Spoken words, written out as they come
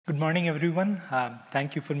Good morning, everyone.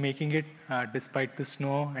 Thank you for making it, despite the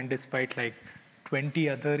snow and despite like 20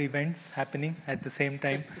 other events happening at the same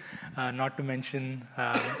time, not to mention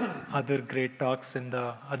other great talks in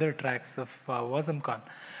the other tracks of WASMCon.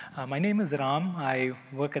 My name is Ram. I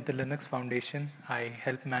work at the Linux Foundation. I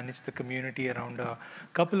help manage the community around a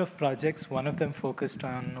couple of projects, one of them focused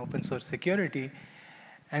on open source security.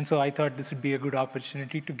 And so I thought this would be a good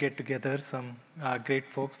opportunity to get together some great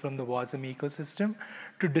folks from the WASM ecosystem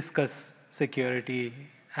to discuss security,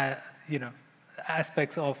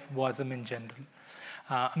 aspects of WASM in general.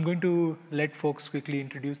 I'm going to let folks quickly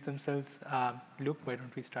introduce themselves. Luke, why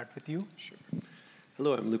don't we start with you? Sure.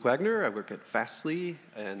 Hello, I'm Luke Wagner. I work at Fastly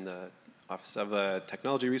in the Office of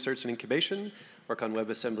Technology Research and Incubation, work on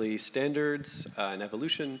WebAssembly standards and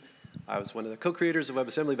evolution. I was one of the co-creators of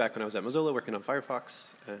WebAssembly back when I was at Mozilla, working on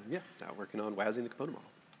Firefox, and yeah, now working on WASM the component model.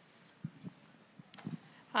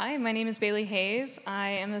 Hi, my name is Bailey Hayes.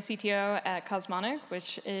 I am the CTO at Cosmonic,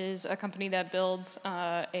 which is a company that builds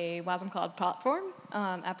a WASM cloud platform,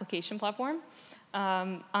 application platform.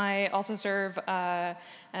 I also serve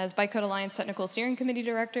as Bytecode Alliance Technical Steering Committee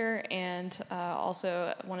Director and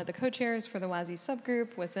also one of the co-chairs for the WASI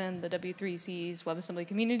subgroup within the W3C's WebAssembly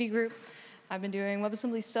community group. I've been doing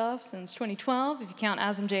WebAssembly stuff since 2012, if you count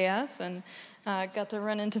ASM.js, and got to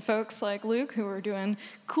run into folks like Luke who were doing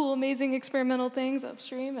cool, amazing experimental things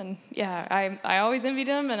upstream. And yeah, I always envied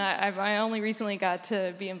him, and I only recently got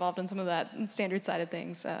to be involved in some of that standard side of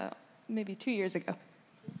things, maybe 2 years ago.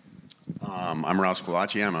 I'm Ralph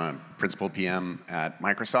Squillace. I'm a principal PM at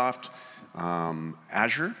Microsoft.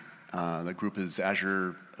 Azure, the group is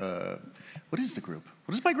Azure, what is the group?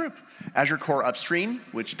 What is my group? Azure Core Upstream,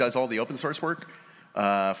 which does all the open source work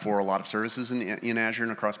for a lot of services in Azure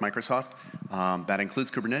and across Microsoft. That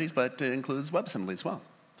includes Kubernetes, but it includes WebAssembly as well.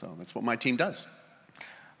 So that's what my team does.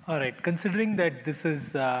 All right, considering that this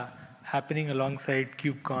is happening alongside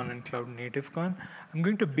KubeCon and Cloud Native Con, I'm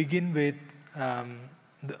going to begin with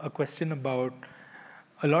a question about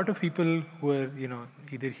a lot of people who are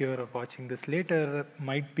either here or watching this later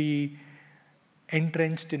might be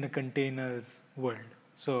entrenched in a containers world.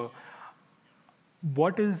 So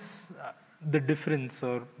what is the difference,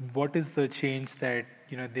 or what is the change that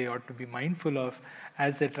they ought to be mindful of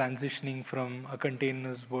as they're transitioning from a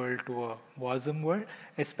containers world to a WASM world,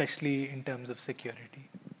 especially in terms of security?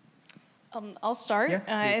 I'll start. Yeah,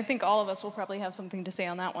 I think all of us will probably have something to say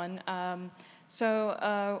on that one. So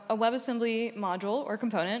a WebAssembly module or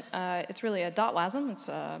component, it's really a .wasm. It's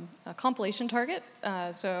a compilation target.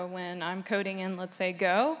 So when I'm coding in, let's say,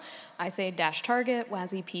 Go, I say -target,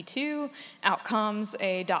 WASI-P2, out comes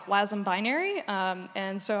a .wasm binary.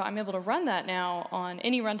 And so I'm able to run that now on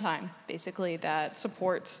any runtime, basically, that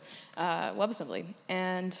supports WebAssembly.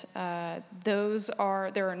 And there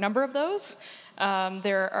are a number of those.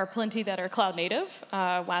 There are plenty that are cloud native.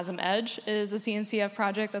 WASM Edge is a CNCF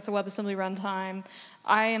project that's a WebAssembly runtime.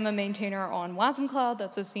 I am a maintainer on WASM Cloud.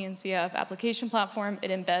 That's a CNCF application platform. It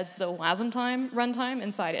embeds the WASM runtime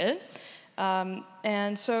inside it.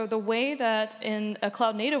 And so the way that in a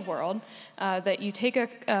cloud native world, that you take a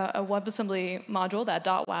WebAssembly module, that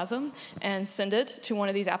 .wasm, and send it to one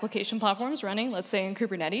of these application platforms running, let's say in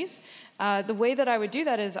Kubernetes, the way that I would do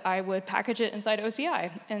that is I would package it inside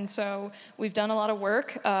OCI. And so we've done a lot of work,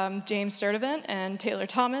 James Sturdivant and Taylor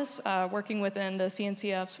Thomas, working within the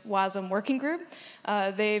CNCF's WASM working group.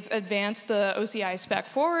 They've advanced the OCI spec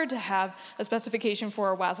forward to have a specification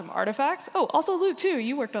for WASM artifacts. Oh, also Luke, too,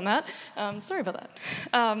 you worked on that. Sorry about that.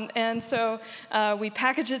 And so we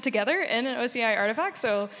package it together in an OCI artifact.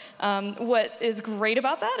 So what is great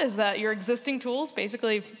about that is that your existing tools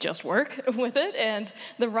basically just work with it, and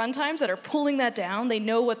the runtimes that are pulling that down, they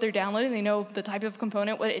know what they're downloading, they know the type of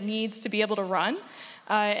component, what it needs to be able to run.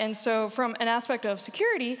 And so from an aspect of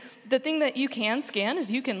security, the thing that you can scan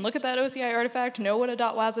is you can look at that OCI artifact, know what a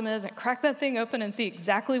 .wasm is, and crack that thing open and see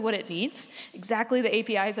exactly what it needs, exactly the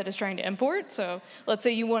APIs that it's trying to import. So let's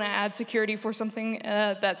say you want to add security for something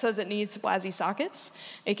that says it needs WASI sockets,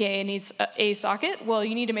 aka it needs a socket. Well,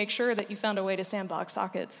 you need to make sure that you found a way to sandbox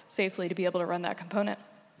sockets safely to be able to run that component.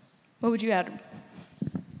 What would you add?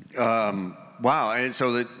 Wow,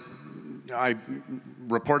 so I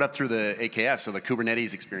report up through the AKS, so the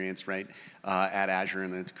Kubernetes experience, right, at Azure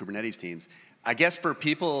and the Kubernetes teams. I guess for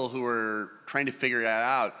people who are trying to figure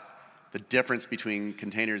out the difference between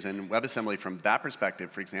containers and WebAssembly from that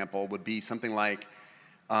perspective, for example, would be something like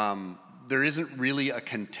there isn't really a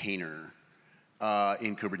container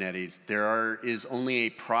in Kubernetes. There is only a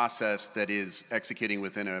process that is executing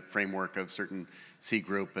within a framework of certain C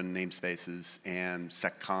group and namespaces and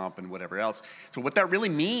seccomp and whatever else. So what that really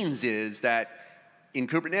means is that in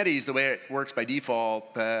Kubernetes, the way it works by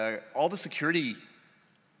default, all the security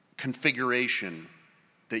configuration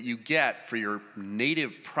that you get for your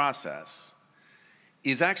native process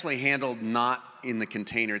is actually handled not in the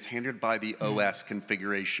container. It's handled by the OS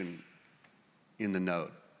configuration in the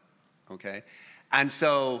node, okay? And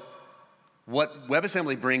so what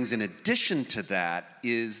WebAssembly brings in addition to that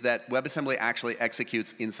is that WebAssembly actually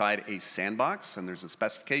executes inside a sandbox, and there's a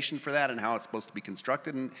specification for that and how it's supposed to be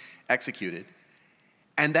constructed and executed.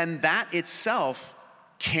 And then that itself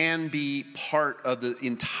can be part of the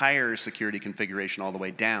entire security configuration all the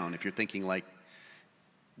way down. If you're thinking like,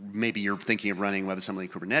 maybe you're thinking of running WebAssembly in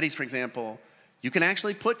Kubernetes, for example, you can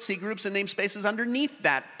actually put C groups and namespaces underneath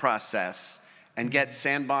that process and get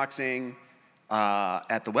sandboxing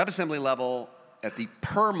at the WebAssembly level, at the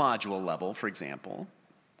per module level, for example,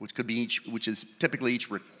 which could be which is typically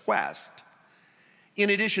each request,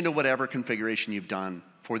 in addition to whatever configuration you've done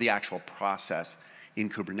for the actual process in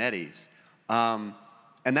Kubernetes.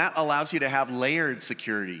 And that allows you to have layered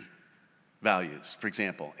security values, for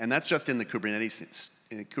example. And that's just in the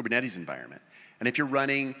Kubernetes environment. And if you're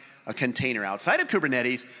running a container outside of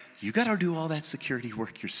Kubernetes, you got to do all that security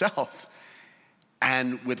work yourself.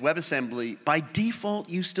 And with WebAssembly, by default,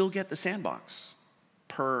 you still get the sandbox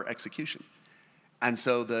per execution. And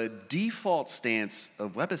so the default stance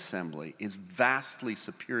of WebAssembly is vastly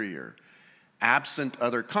superior, absent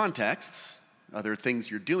other contexts, other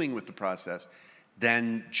things you're doing with the process,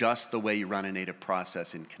 than just the way you run a native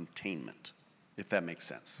process in containment, if that makes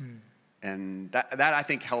sense. And that I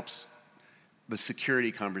think helps the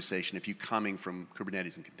security conversation if you're coming from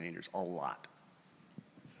Kubernetes and containers a lot.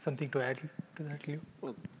 Something to add to that, Leo?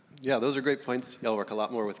 Well, yeah, those are great points. Y'all work a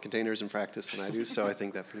lot more with containers in practice than I do, so I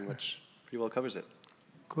think that pretty well covers it.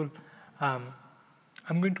 Cool. I'm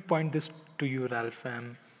going to point this to you, Ralph.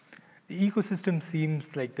 The ecosystem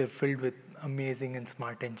seems like they're filled with amazing and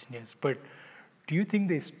smart engineers, but do you think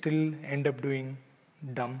they still end up doing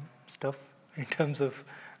dumb stuff in terms of,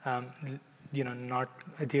 not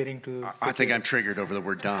adhering to security? I think I'm triggered over the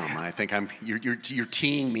word dumb. I think you're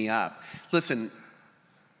teeing me up. Listen,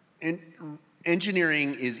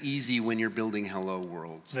 engineering is easy when you're building hello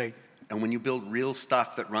worlds. Right. And when you build real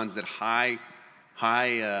stuff that runs at high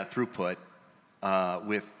throughput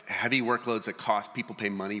with heavy workloads that cost people pay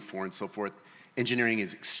money for and so forth, engineering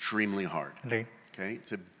is extremely hard. Right. Okay?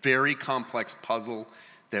 It's a very complex puzzle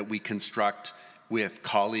that we construct with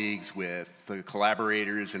colleagues, with the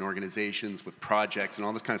collaborators and organizations, with projects and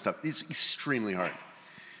all this kind of stuff. It's extremely hard.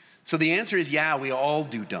 So the answer is, yeah, we all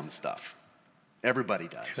do dumb stuff. Everybody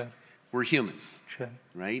does. Sure. We're humans, Sure.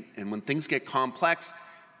 right? And when things get complex,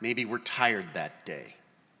 maybe we're tired that day.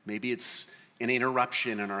 Maybe it's an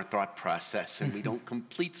interruption in our thought process and we don't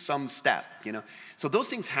complete some step, So those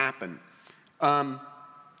things happen.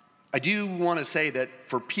 I do want to say that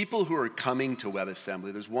for people who are coming to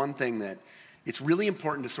WebAssembly, there's one thing that it's really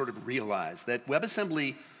important to sort of realize, that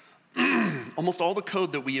WebAssembly, almost all the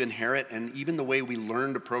code that we inherit and even the way we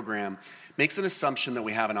learn to program makes an assumption that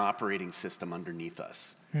we have an operating system underneath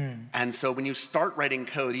us. And so when you start writing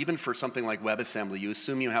code, even for something like WebAssembly, you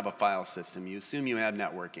assume you have a file system, you assume you have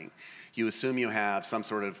networking, you assume you have some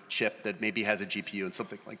sort of chip that maybe has a GPU and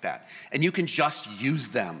something like that. And you can just use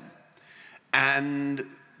them. And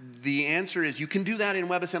the answer is you can do that in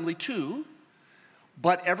WebAssembly too,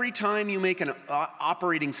 but every time you make an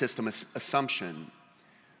operating system assumption,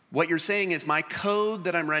 what you're saying is my code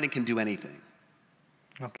that I'm writing can do anything.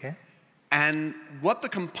 Okay. And what the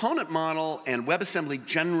component model and WebAssembly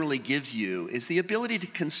generally gives you is the ability to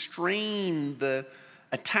constrain the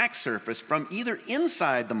attack surface from either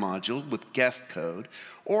inside the module with guest code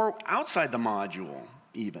or outside the module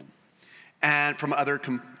even, and from other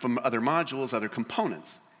modules, other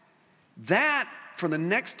components. That, for the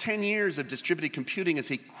next 10 years of distributed computing,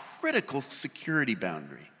 is a critical security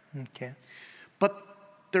boundary. Okay. But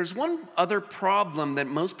there's one other problem that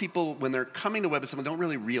most people, when they're coming to WebAssembly, don't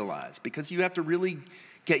really realize, because you have to really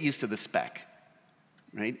get used to the spec,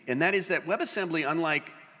 right? And that is that WebAssembly,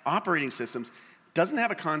 unlike operating systems, doesn't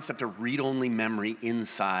have a concept of read-only memory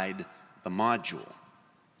inside the module.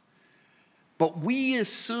 But we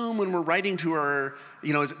assume when we're writing to our,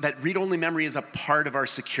 that read-only memory is a part of our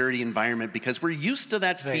security environment because we're used to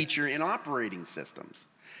that feature in operating systems.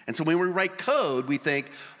 And so when we write code, we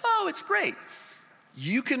think, oh, it's great.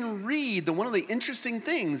 You can read, one of the interesting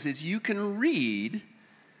things is you can read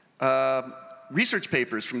research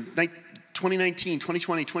papers from 2019,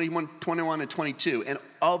 2020, 21, and 22. And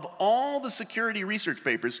of all the security research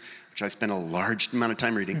papers, which I spent a large amount of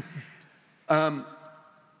time reading,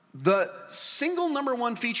 the single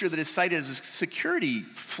 #1 feature that is cited as a security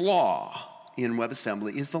flaw in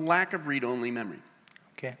WebAssembly is the lack of read-only memory.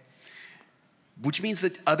 which means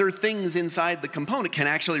that other things inside the component can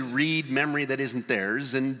actually read memory that isn't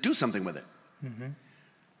theirs and do something with it.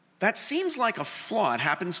 That seems like a flaw. It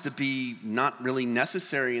happens to be not really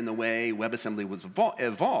necessary in the way WebAssembly was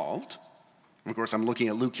evolved. Of course, I'm looking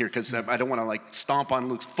at Luke here because I don't want to like stomp on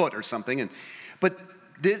Luke's foot or something. But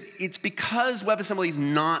it's because WebAssembly is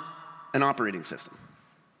not an operating system.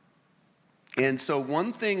 And so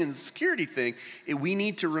one thing in the security thing, we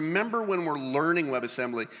need to remember when we're learning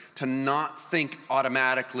WebAssembly to not think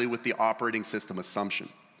automatically with the operating system assumption.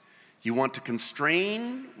 You want to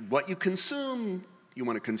constrain what you consume. You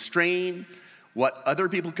want to constrain what other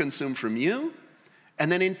people consume from you.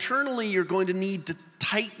 And then internally, you're going to need to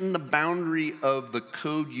tighten the boundary of the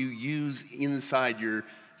code you use inside your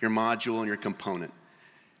module and your component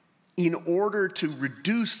in order to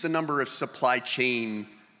reduce the number of supply chain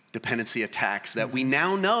dependency attacks that we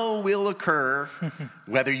now know will occur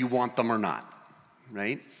whether you want them or not,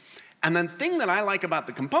 right? And the thing that I like about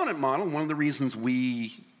the component model, one of the reasons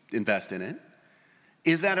we invest in it,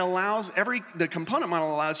 is that the component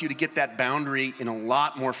model allows you to get that boundary in a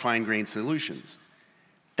lot more fine-grained solutions.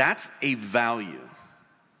 That's a value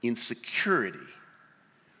in security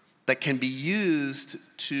that can be used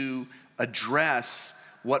to address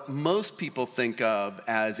what most people think of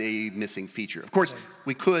as a missing feature. Of course,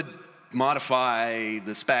 we could modify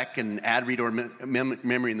the spec and add read or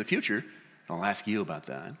memory in the future. I'll ask you about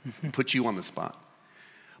that, put you on the spot.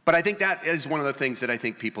 But I think that is one of the things that I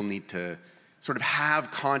think people need to sort of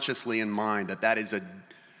have consciously in mind, that it's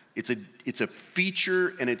a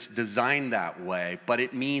feature and it's designed that way, but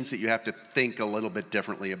it means that you have to think a little bit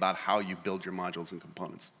differently about how you build your modules and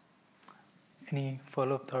components. Any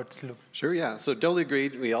follow-up thoughts, Luke? Sure, yeah. So totally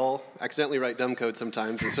agreed. We all accidentally write dumb code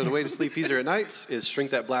sometimes. And so the way to sleep easier at night is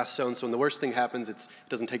shrink that blast zone. So when the worst thing happens, it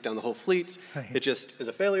doesn't take down the whole fleet. Right. It just is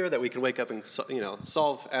a failure that we can wake up and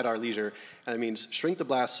solve at our leisure. And that means shrink the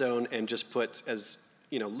blast zone and just put as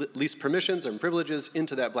least permissions and privileges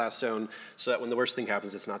into that blast zone so that when the worst thing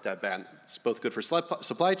happens, it's not that bad. It's both good for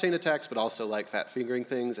supply chain attacks, but also like fat fingering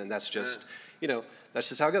things. And that's just, that's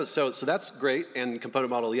just how it goes. So that's great. And component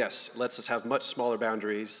model, yes, lets us have much smaller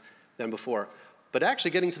boundaries than before. But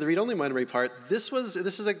actually getting to the read-only memory part, this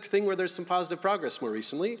is a thing where there's some positive progress more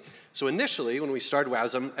recently. So initially, when we started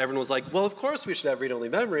WASM, everyone was like, well, of course we should have read-only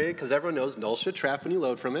memory, because everyone knows null should trap when you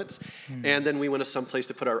load from it. And then we went to some place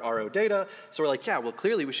to put our RO data. So we're like, yeah, well,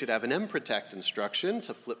 clearly we should have an mprotect instruction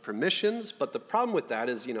to flip permissions. But the problem with that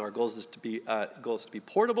is, our goal is to be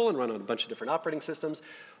portable and run on a bunch of different operating systems.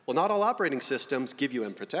 Well, not all operating systems give you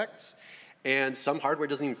mprotects. And some hardware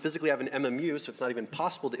doesn't even physically have an MMU, so it's not even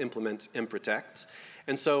possible to implement mprotect.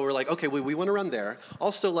 And so we're like, okay, we want to run there.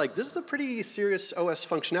 Also, this is a pretty serious OS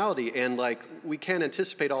functionality, and we can't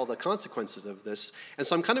anticipate all the consequences of this. And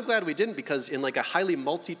so I'm kind of glad we didn't, because in a highly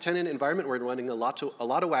multi-tenant environment, where we're running a lot of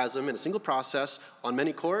WASM in a single process on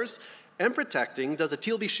many cores, mprotecting does a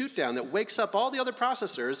TLB shootdown that wakes up all the other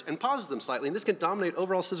processors and pauses them slightly, and this can dominate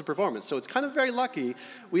overall system performance. So it's kind of very lucky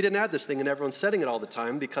we didn't add this thing and everyone's setting it all the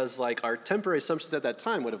time, because our temporary assumptions at that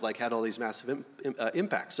time would have had all these massive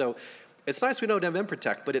impacts. So it's nice we don't have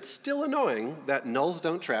mprotect, but it's still annoying that nulls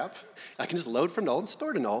don't trap. I can just load from null and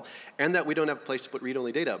store to null, and that we don't have a place to put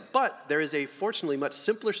read-only data. But there is a, fortunately, much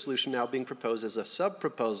simpler solution now being proposed as a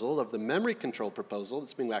sub-proposal of the memory control proposal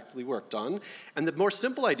that's being actively worked on. And the more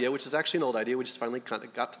simple idea, which is actually an old idea, we just finally kind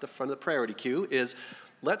of got to the front of the priority queue, is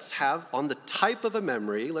let's have, on the type of a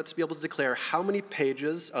memory, let's be able to declare how many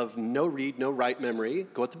pages of no read, no write memory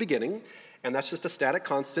go at the beginning. And that's just a static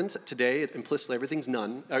constant. Today, implicitly, everything's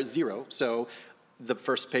none, or 0. So the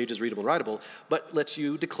first page is readable and writable. But lets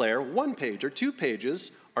you declare 1 page or 2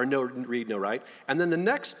 pages are no read, no write. And then the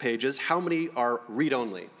next pages, how many are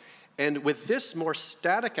read-only. And with this more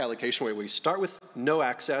static allocation, where we start with no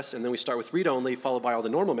access, and then we start with read-only, followed by all the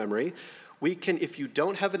normal memory, we can, if you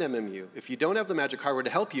don't have an MMU, if you don't have the magic hardware to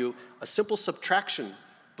help you, a simple subtraction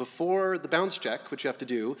before the bounds check, which you have to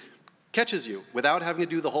do, catches you without having to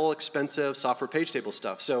do the whole expensive software page table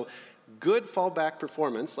stuff. So good fallback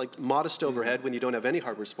performance, modest overhead when you don't have any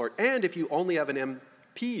hardware support. And if you only have an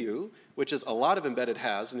MPU, which is a lot of embedded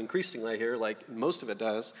has, and increasingly here, most of it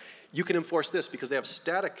does, you can enforce this because they have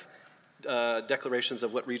static declarations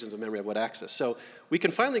of what regions of memory have what access. So we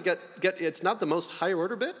can finally get it's not the most higher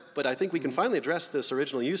order bit, but I think we can finally address this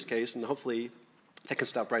original use case, and hopefully they can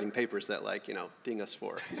stop writing papers that ding us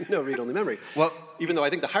for no read-only memory. Well, even though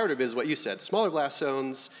I think the higher order bit is what you said, smaller blast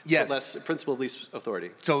zones, yes, but less principle of least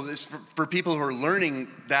authority. So this, for people who are learning,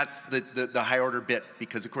 that's the higher order bit,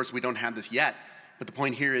 because of course we don't have this yet. But the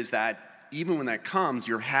point here is that even when that comes,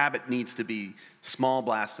 your habit needs to be small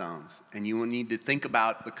blast zones, and you will need to think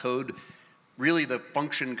about the code, really the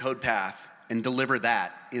function code path, and deliver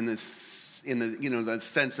that in the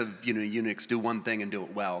sense of Unix, do one thing and do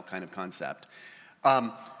it well kind of concept.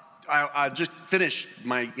 I'll just finish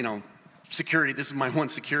my security. This is my one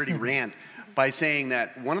security rant by saying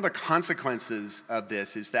that one of the consequences of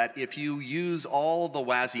this is that if you use all the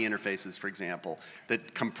WASI interfaces, for example,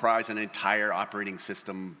 that comprise an entire operating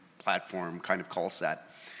system platform kind of call set,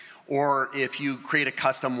 or if you create a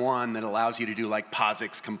custom one that allows you to do like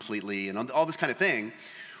POSIX completely and all this kind of thing,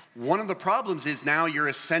 one of the problems is now you're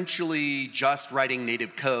essentially just writing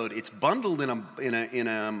native code. It's bundled in a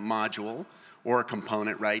module or a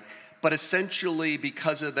component, right? But essentially,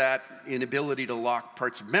 because of that inability to lock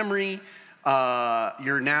parts of memory,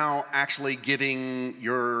 you're now actually giving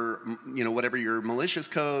your, whatever your malicious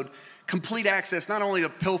code, complete access not only to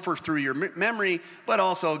pilfer through your memory, but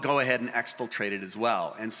also go ahead and exfiltrate it as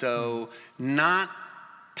well. And so not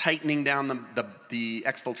tightening down the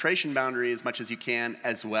exfiltration boundary as much as you can,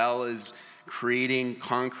 as well as creating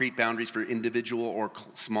concrete boundaries for individual or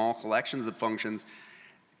small collections of functions,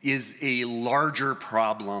 is a larger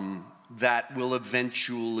problem that will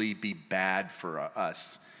eventually be bad for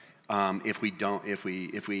us if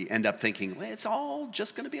we end up thinking, well, it's all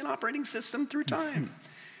just going to be an operating system through time.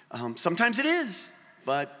 Sometimes it is,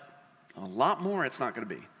 but a lot more it's not going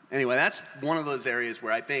to be. Anyway, that's one of those areas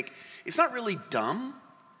where I think it's not really dumb.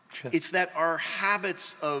 Sure. It's that our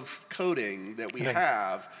habits of coding that we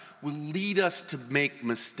have will lead us to make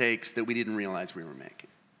mistakes that we didn't realize we were making.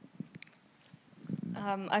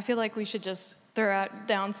 I feel like we should just throw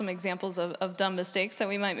down some examples of dumb mistakes that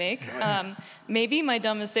we might make. Maybe my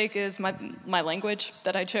dumb mistake is my language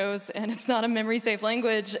that I chose, and it's not a memory-safe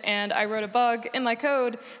language, and I wrote a bug in my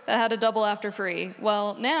code that had a double after free.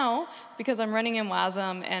 Well, now, because I'm running in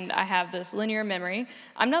WASM and I have this linear memory,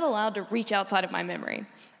 I'm not allowed to reach outside of my memory.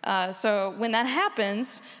 So when that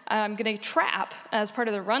happens, I'm going to trap as part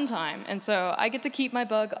of the runtime. And so I get to keep my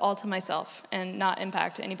bug all to myself and not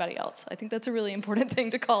impact anybody else. I think that's a really important thing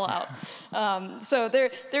to call out. So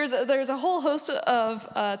there's a whole host of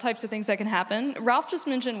types of things that can happen. Ralph just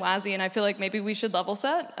mentioned WASI, and I feel like maybe we should level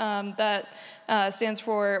set. That stands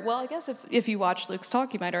for, well, I guess if you watched Luke's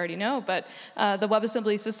talk, you might already know, but the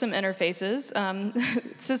WebAssembly system interfaces.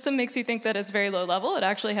 System makes you think that it's very low level. It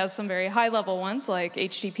actually has some very high level ones like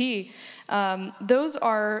HTTP. Those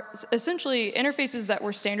are essentially interfaces that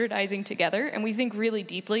we're standardizing together, and we think really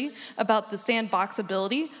deeply about the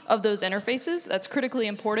sandboxability of those interfaces. That's critically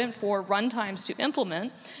important for runtimes to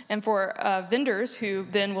implement, and for vendors who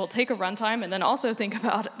then will take a runtime and then also think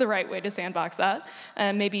about the right way to sandbox that,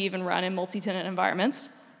 and maybe even run in multi-tenant environments.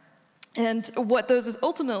 And what those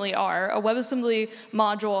ultimately are, a WebAssembly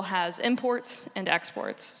module has imports and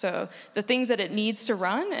exports. So the things that it needs to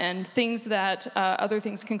run and things that other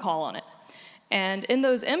things can call on it. And in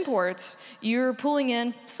those imports, you're pulling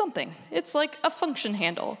in something. It's like a function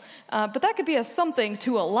handle. But that could be a something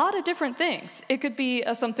to a lot of different things. It could be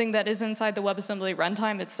a something that is inside the WebAssembly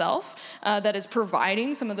runtime itself that is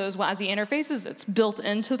providing some of those WASI interfaces. It's built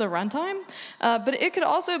into the runtime. But it could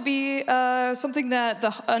also be something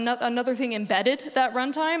that another thing embedded that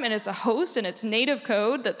runtime, and it's a host, and it's native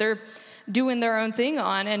code that they're doing their own thing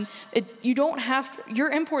on, and your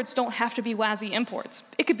imports don't have to be WASI imports.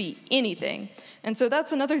 It could be anything. And so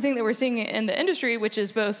that's another thing that we're seeing in the industry, which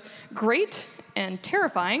is both great and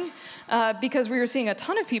terrifying, because we are seeing a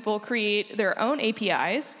ton of people create their own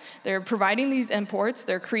APIs. They're providing these imports.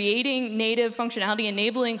 They're creating native functionality,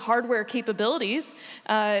 enabling hardware capabilities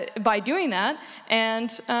by doing that, and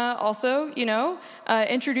also,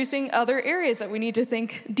 introducing other areas that we need to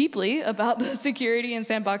think deeply about the security and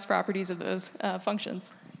sandbox properties of those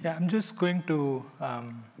functions. Yeah, I'm just going to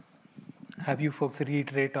have you folks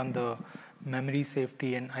reiterate on the memory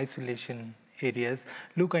safety and isolation areas.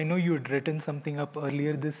 Luke, I know you had written something up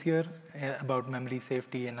earlier this year about memory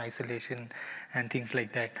safety and isolation and things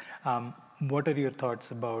like that. What are your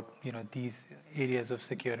thoughts about these areas of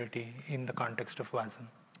security in the context of WASM?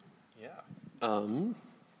 Yeah, I'm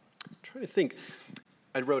trying to think.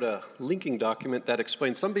 I wrote a linking document that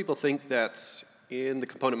explains some people think that in the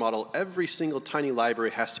component model, every single tiny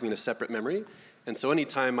library has to be in a separate memory. And so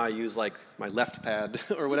anytime I use like my left pad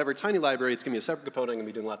or whatever tiny library, it's going to be a separate component. I'm going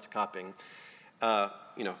to be doing lots of copying. A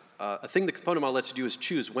thing the component model lets you do is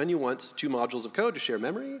choose when you want two modules of code to share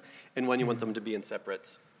memory and when you want them to be in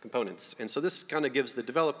separate components. And so this kind of gives the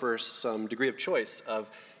developer some degree of choice of,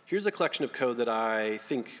 here's a collection of code that I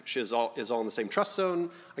think is all in the same trust zone.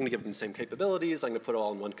 I'm going to give them the same capabilities. I'm going to put it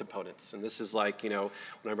all in one component. And this is like, when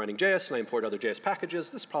I'm writing JS and I import other JS packages,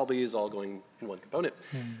 this probably is all going in one component.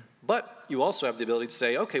 But you also have the ability to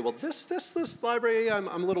say, okay, well, this library I'm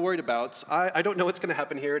a little worried about. I don't know what's going to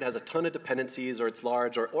happen here. It has a ton of dependencies, or it's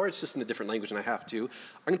large, or it's just in a different language and I have to. I'm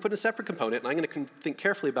going to put in a separate component, and I'm going to think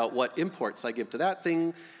carefully about what imports I give to that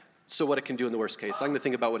thing, so what it can do in the worst case. I'm going to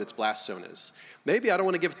think about what its blast zone is. Maybe I don't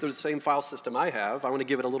want to give it the same file system I have. I want to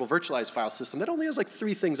give it a little virtualized file system that only has like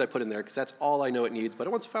 3 things I put in there, because that's all I know it needs. But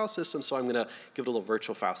it wants a file system, so I'm going to give it a little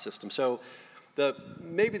virtual file system. So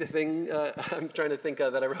maybe the thing I'm trying to think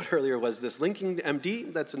that I wrote earlier was this linking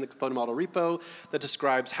MD that's in the component model repo that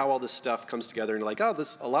describes how all this stuff comes together. And like, oh,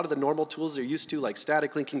 a lot of the normal tools they're used to, like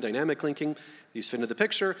static linking, dynamic linking, these fit into the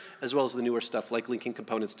picture, as well as the newer stuff like linking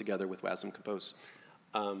components together with WASM Compose.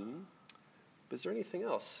 Is there anything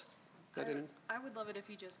else? I would love it if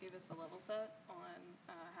you just gave us a level set on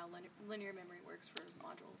how linear memory works for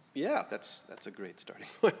modules. Yeah, that's a great starting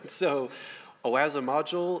point. So a WASM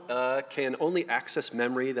module can only access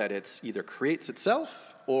memory that it's either creates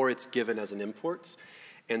itself or it's given as an import.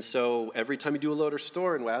 And so every time you do a load or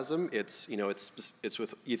store in WASM, it's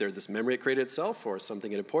with either this memory it created itself or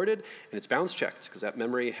something it imported, and it's bounds checked because that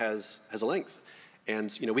memory has a length.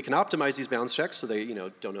 And we can optimize these bounds checks so they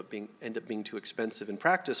don't end up being too expensive in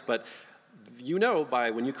practice. But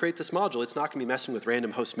by when you create this module, it's not going to be messing with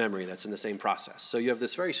random host memory that's in the same process. So you have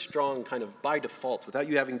this very strong kind of by default, without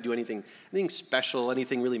you having to do anything special,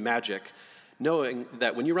 anything really magic, knowing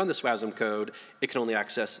that when you run this WASM code, it can only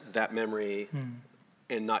access that memory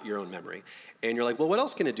and not your own memory. And you're like, well, what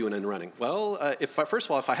else can it do in running? Well, first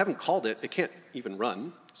of all, if I haven't called it, it can't even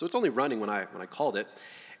run. So it's only running when I called it.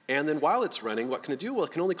 And then while it's running, what can it do? Well,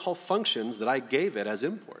 it can only call functions that I gave it as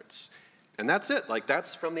imports. And that's it. Like,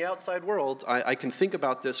 that's from the outside world. I can think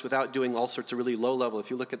about this without doing all sorts of really low level. If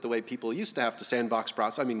you look at the way people used to have to sandbox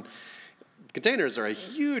process, I mean, containers are a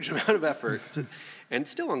huge amount of effort, and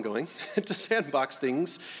still ongoing, to sandbox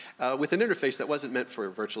things with an interface that wasn't meant for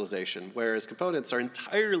virtualization, whereas components are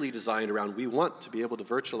entirely designed around, we want to be able to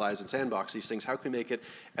virtualize and sandbox these things. How can we make it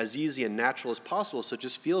as easy and natural as possible so it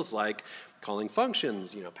just feels like calling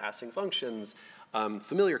functions, passing functions,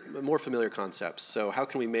 more familiar concepts. So how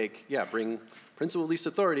can we bring principle of least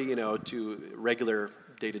authority, to regular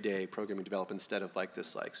day-to-day programming development instead of like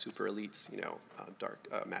this super elites, dark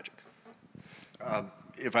magic.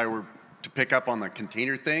 If I were to pick up on the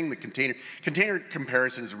container thing, the container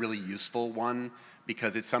comparison is a really useful one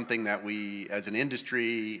because it's something that we, as an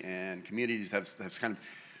industry and communities, have kind of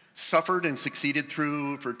suffered and succeeded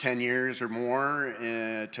through for 10 years or more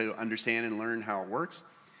to understand and learn how it works.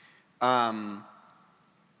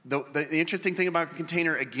 The interesting thing about the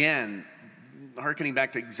container, again, hearkening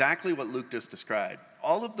back to exactly what Luke just described,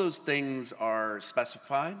 all of those things are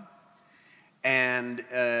specified. And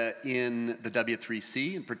in the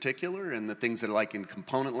W3C in particular, and the things that are like in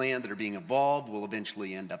component land that are being evolved will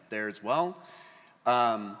eventually end up there as well.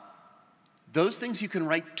 Those things you can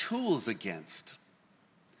write tools against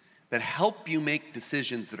that help you make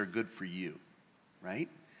decisions that are good for you, right?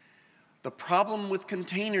 The problem with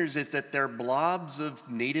containers is that they're blobs of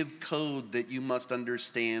native code that you must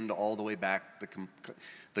understand all the way back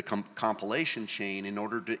the compilation chain in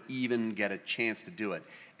order to even get a chance to do it.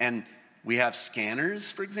 And we have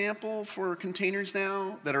scanners, for example, for containers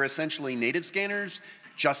now that are essentially native scanners.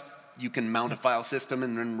 Just you can mount a file system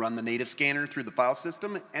and then run the native scanner through the file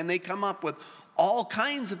system, and they come up with all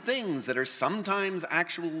kinds of things that are sometimes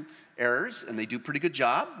actual errors, and they do a pretty good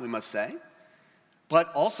job, we must say.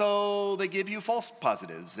 But also they give you false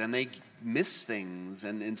positives, and they miss things,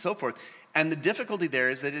 and so forth. And the difficulty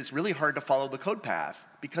there is that it's really hard to follow the code path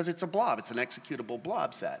because it's a blob. It's an executable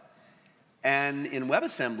blob set. And in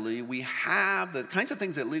WebAssembly, we have the kinds of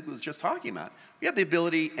things that Luke was just talking about. We have the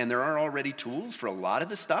ability, and there are already tools for a lot of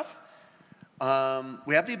this stuff.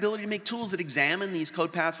 We have the ability to make tools that examine these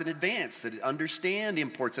code paths in advance, that understand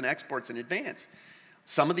imports and exports in advance.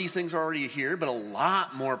 Some of these things are already here, but a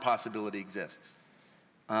lot more possibility exists.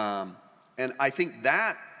 And I think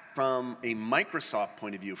that, from a Microsoft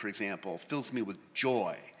point of view, for example, fills me with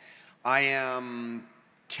joy. I am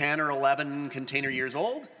 10 or 11 container years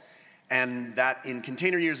old, and that in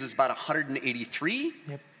container years is about 183.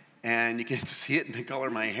 Yep. And you can see it in the color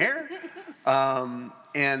of my hair.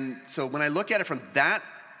 And so when I look at it from that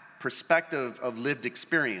perspective of lived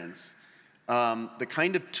experience, the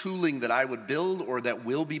kind of tooling that I would build or that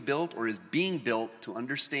will be built or is being built to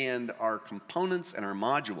understand our components and our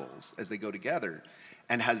modules as they go together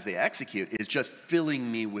and as they execute is just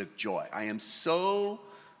filling me with joy. I am so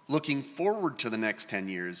looking forward to the next 10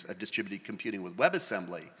 years of distributed computing with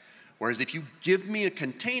WebAssembly. Whereas if you give me a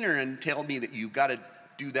container and tell me that you've got to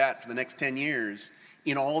do that for the next 10 years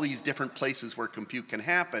in all these different places where compute can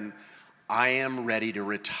happen, I am ready to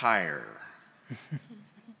retire.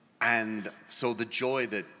 And so the joy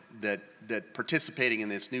that participating in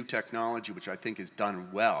this new technology, which I think is done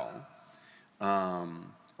well,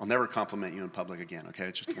 I'll never compliment you in public again, okay?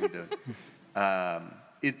 I just want to,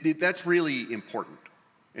 that's really important.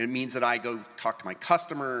 It means that I go talk to my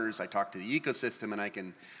customers, I talk to the ecosystem, and I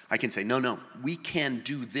can say, no, we can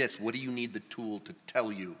do this. What do you need the tool to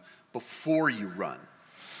tell you before you run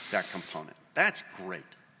that component? That's great.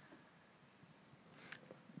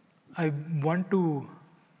 I want to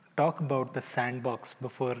talk about the sandbox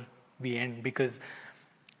before we end, because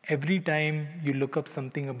every time you look up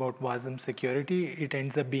something about WASM security, it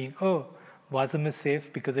ends up being, oh, WASM is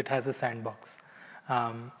safe because it has a sandbox.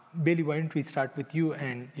 Bailey, why don't we start with you,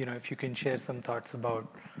 and if you can share some thoughts about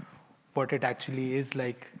what it actually is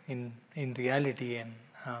like in reality, and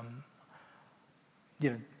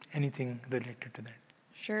anything related to that.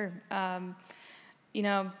 Sure.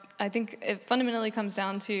 I think it fundamentally comes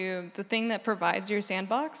down to the thing that provides your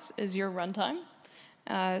sandbox is your runtime.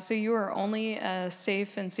 So you are only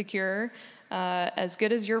safe and secure as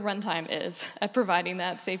good as your runtime is at providing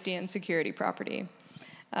that safety and security property.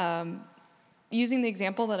 Using the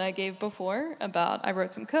example that I gave before about I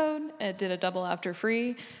wrote some code, it did a double after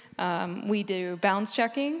free. We do bounds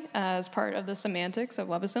checking as part of the semantics of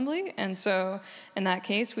WebAssembly, and so in that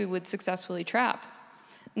case, we would successfully trap.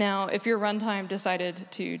 Now, if your runtime decided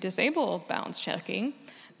to disable bounds checking,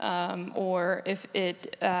 or if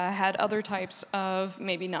it had other types of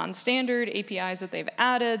maybe non-standard APIs that they've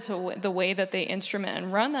added to the way that they instrument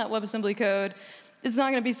and run that WebAssembly code, it's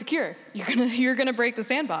not going to be secure. You're gonna break the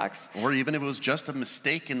sandbox. Or even if it was just a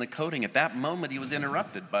mistake in the coding, at that moment he was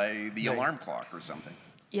interrupted by the alarm clock or something.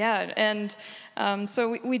 Yeah, and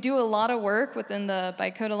so we do a lot of work within the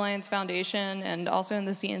Bytecode Alliance Foundation and also in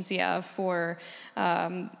the CNCF for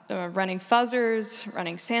running fuzzers,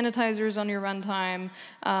 running sanitizers on your runtime.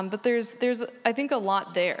 But there's I think a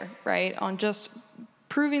lot there, right, on just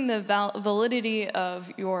proving the validity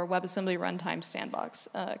of your WebAssembly runtime sandbox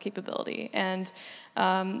capability. And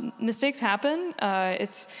mistakes happen.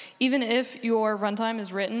 It's even if your runtime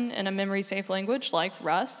is written in a memory-safe language like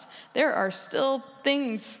Rust, there are still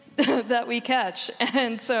things that we catch.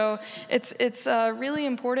 And so it's really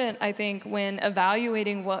important, I think, when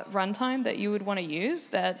evaluating what runtime that you would want to use,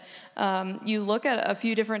 that you look at a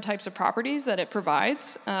few different types of properties that it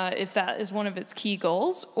provides, if that is one of its key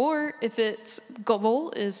goals, or if its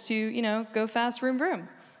goal is to, go fast, vroom, vroom.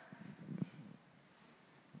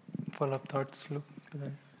 Follow-up thoughts, Luke?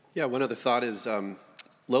 Yeah, one other thought is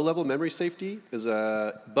low-level memory safety is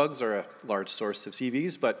bugs are a large source of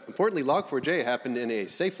CVs, but importantly, Log4j happened in a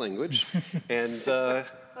safe language,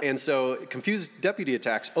 and so confused deputy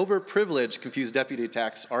attacks, overprivileged confused deputy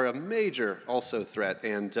attacks are a major also threat,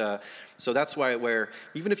 and so that's why where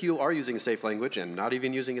even if you are using a safe language and not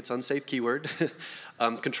even using its unsafe keyword,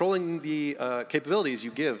 controlling the capabilities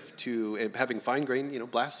you give to having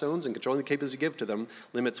fine-grained blast zones and controlling the capabilities you give to them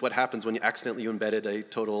limits what happens when you accidentally embedded a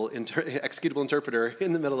total executable interpreter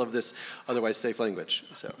in the middle of this otherwise safe language.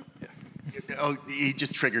 So, yeah. Oh, he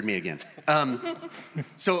just triggered me again.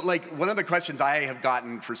 So, one of the questions I have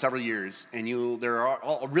gotten for several years, and there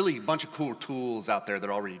are really a bunch of cool tools out there that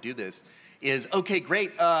already do this, is, okay,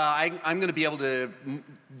 great, I'm going to be able to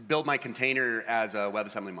build my container as a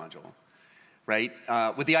WebAssembly module, right?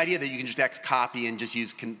 With the idea that you can just X-copy and just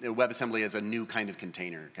use WebAssembly as a new kind of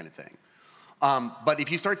container kind of thing. But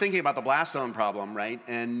if you start thinking about the blast zone problem, right,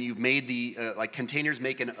 and you've made the, containers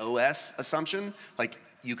make an OS assumption,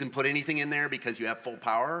 you can put anything in there because you have full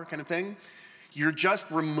power kind of thing, you're just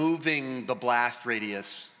removing the blast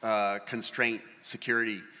radius constraint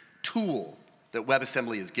security tool that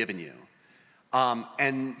WebAssembly has given you.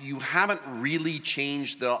 And you haven't really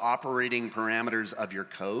changed the operating parameters of your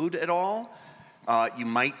code at all.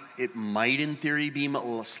 It might in theory be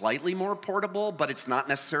slightly more portable, but it's not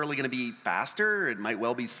necessarily going to be faster. It might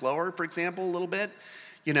well be slower, for example, a little bit.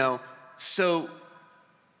 So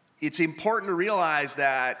it's important to realize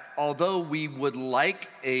that although we would like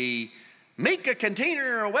make a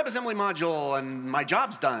container, a WebAssembly module, and my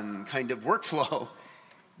job's done kind of workflow,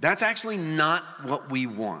 that's actually not what we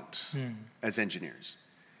want as engineers.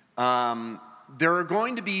 There are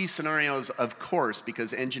going to be scenarios, of course,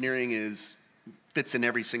 because engineering fits in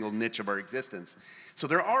every single niche of our existence. So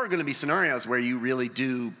there are going to be scenarios where you really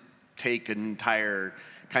do take an entire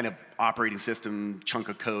kind of operating system chunk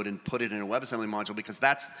of code and put it in a WebAssembly module because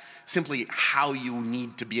that's simply how you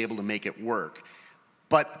need to be able to make it work.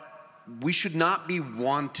 But we should not be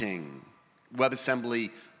wanting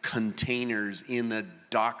WebAssembly containers in the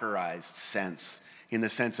Dockerized sense, in the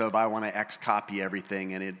sense of I want to X-copy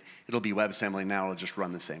everything and it'll be WebAssembly, now it'll just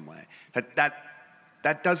run the same way.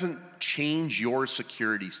 that doesn't change your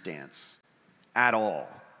security stance at all.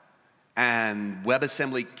 And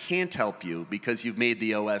WebAssembly can't help you because you've made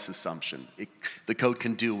the OS assumption. The code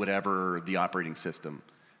can do whatever the operating system,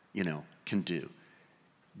 can do.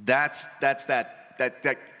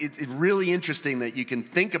 It's really interesting that you can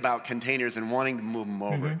think about containers and wanting to move them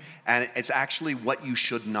over, and it's actually what you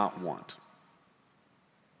should not want,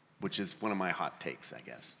 which is one of my hot takes, I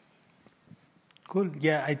guess. Cool.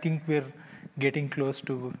 Yeah, I think we're getting close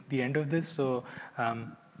to the end of this, so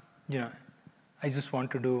I just want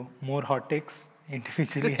to do more hot takes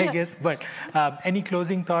individually, I guess. But any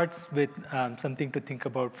closing thoughts with something to think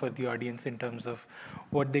about for the audience in terms of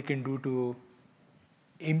what they can do to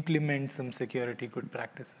implement some security good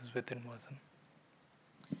practices within WASM?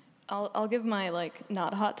 I'll give my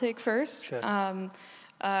not hot take first, Sure.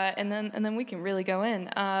 and then we can really go in.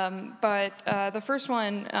 But the first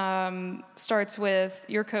one starts with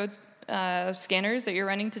your code scanners that you're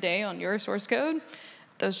running today on your source code.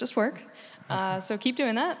 Those just work. So keep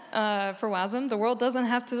doing that for WASM. The world doesn't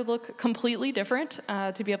have to look completely different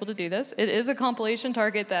to be able to do this. It is a compilation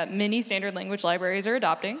target that many standard language libraries are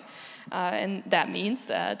adopting, and that means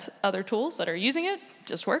that other tools that are using it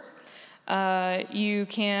just work. You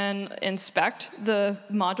can inspect the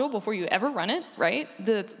module before you ever run it, right?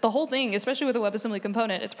 The whole thing, especially with a WebAssembly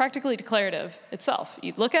component, it's practically declarative itself.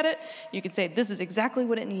 You look at it, you can say, this is exactly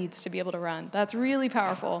what it needs to be able to run. That's really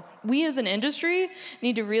powerful. We as an industry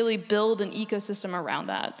need to really build an ecosystem around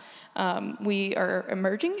that. We are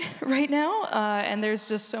emerging right now, and there's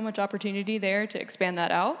just so much opportunity there to expand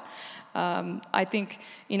that out. I think,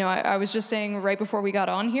 I was just saying right before we got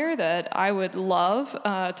on here that I would love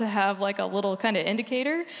to have a little kind of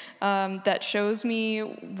indicator that shows me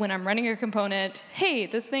when I'm running a component, hey,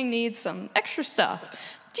 this thing needs some extra stuff.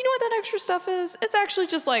 Do you know what that extra stuff is? It's actually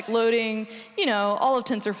just loading, all of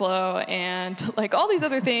TensorFlow and all these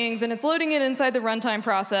other things, and it's loading it inside the runtime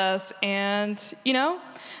process, and,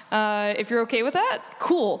 if you're okay with that,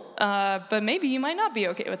 cool. But maybe you might not be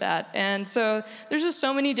okay with that. And so there's just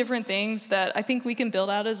so many different things that I think we can build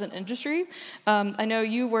out as an industry. I know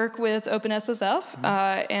you work with OpenSSF,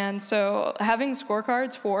 and so having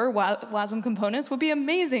scorecards for WASM components would be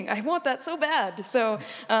amazing. I want that so bad. So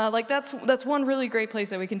that's one really great place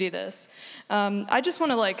that we can do this. I just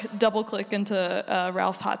want to double click into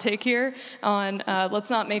Ralph's hot take here on let's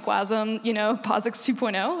not make WASM, POSIX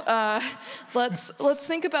 2.0. Let's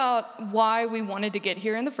think about why we wanted to get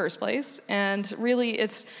here in the first place, and really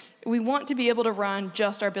we want to be able to run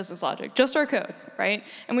just our business logic, just our code, right?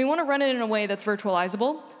 And we want to run it in a way that's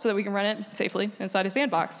virtualizable so that we can run it safely inside a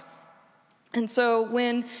sandbox. And so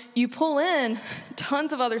when you pull in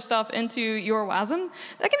tons of other stuff into your WASM,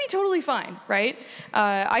 that can be totally fine, right?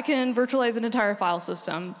 I can virtualize an entire file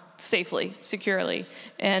system safely, securely,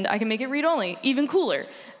 and I can make it read-only, even cooler.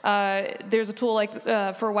 There's a tool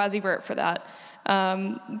for WASIVert for that.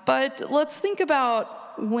 But let's think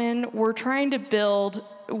about when we're trying to build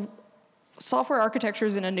software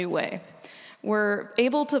architectures in a new way. We're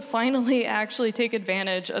able to finally actually take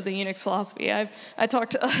advantage of the Unix philosophy. I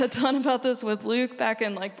talked a ton about this with Luke back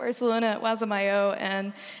in Barcelona at WASM.io,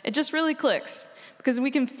 and it just really clicks because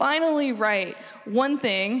we can finally write one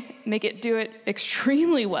thing, make it do it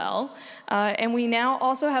extremely well, and we now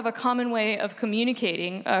also have a common way of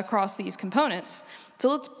communicating across these components. So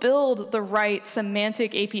let's build the right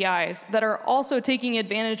semantic APIs that are also taking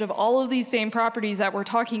advantage of all of these same properties that we're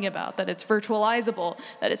talking about, that it's virtualizable,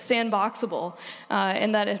 that it's sandboxable,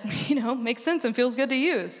 and that it makes sense and feels good to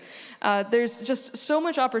use. There's just so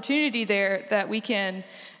much opportunity there that we can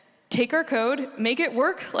take our code, make it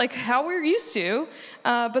work like how we're used to,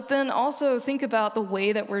 but then also think about the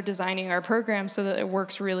way that we're designing our program so that it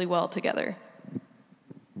works really well together.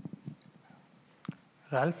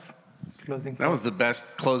 Ralph, closing thoughts? That was the best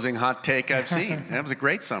closing hot take I've seen. That was a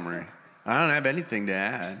great summary. I don't have anything to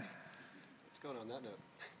add. Let's go on that note.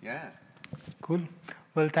 Yeah. Cool.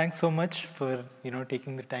 Well, thanks so much for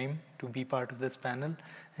taking the time to be part of this panel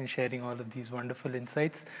and sharing all of these wonderful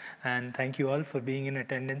insights. And thank you all for being in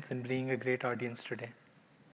attendance and being a great audience today.